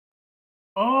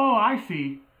Oh, I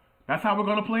see. That's how we're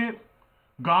going to play it?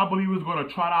 God believers are going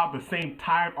to trot out the same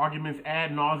tired arguments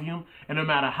ad nauseum, and no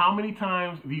matter how many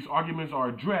times these arguments are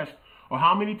addressed or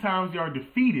how many times they are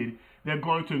defeated, they're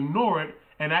going to ignore it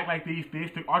and act like these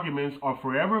theistic arguments are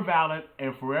forever valid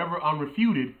and forever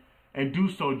unrefuted, and do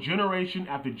so generation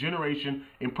after generation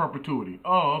in perpetuity.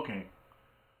 Oh, okay.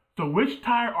 So which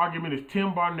tired argument is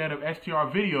Tim Barnett of STR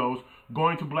videos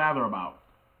going to blather about?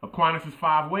 Aquinas'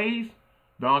 5 ways?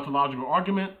 The ontological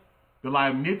argument? The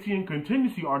Leibnizian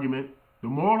contingency argument? The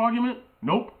moral argument?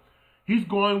 Nope. He's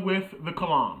going with the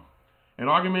Kalam, an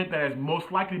argument that has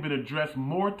most likely been addressed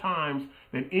more times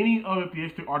than any other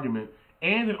theistic argument,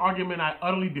 and an argument I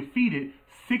utterly defeated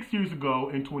 6 years ago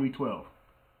in 2012.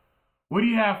 What do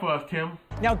you have for us, Tim?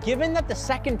 Now, given that the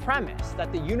second premise,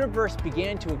 that the universe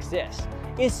began to exist,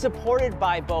 is supported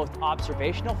by both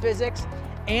observational physics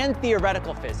and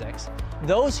theoretical physics,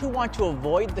 those who want to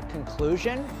avoid the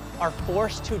conclusion are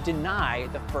forced to deny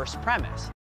the first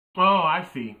premise. Oh, I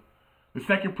see. The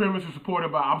second premise is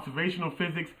supported by observational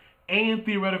physics and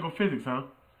theoretical physics, huh?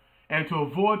 And to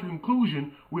avoid the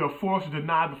conclusion, we are forced to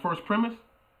deny the first premise?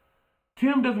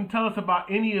 Tim doesn't tell us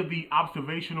about any of the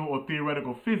observational or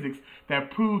theoretical physics that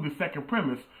prove the second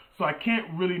premise, so I can't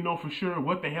really know for sure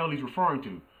what the hell he's referring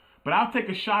to. But I'll take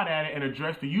a shot at it and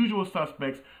address the usual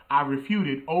suspects I've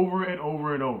refuted over and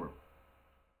over and over.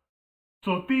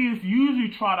 So theists usually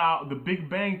trot out the Big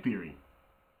Bang Theory.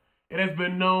 It has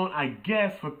been known, I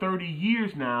guess, for 30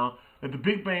 years now that the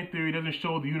Big Bang Theory doesn't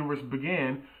show the universe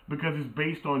began because it's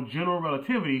based on general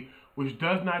relativity, which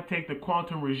does not take the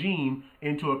quantum regime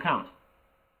into account.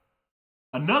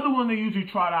 Another one they usually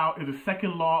trot out is the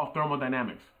second law of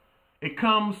thermodynamics. It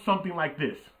comes something like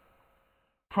this.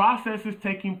 Processes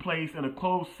taking place in a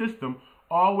closed system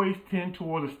always tend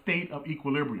toward a state of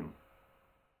equilibrium.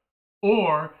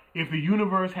 Or, if the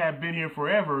universe had been here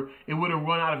forever, it would have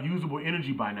run out of usable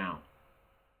energy by now.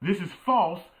 This is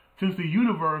false, since the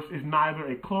universe is neither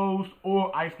a closed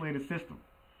or isolated system.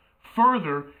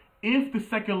 Further, if the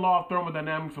second law of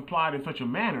thermodynamics applied in such a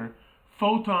manner,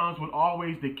 photons would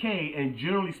always decay, and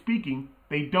generally speaking,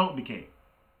 they don't decay.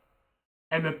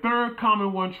 And the third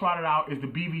common one trotted out is the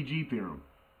BVG theorem.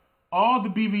 All the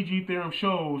BVG theorem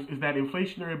shows is that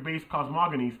inflationary-based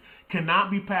cosmogonies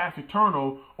cannot be past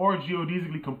eternal or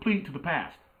geodesically complete to the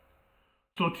past.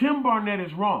 So Tim Barnett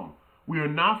is wrong. We are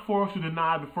not forced to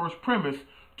deny the first premise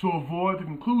to avoid the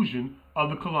conclusion of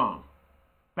the Kalam.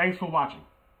 Thanks for watching.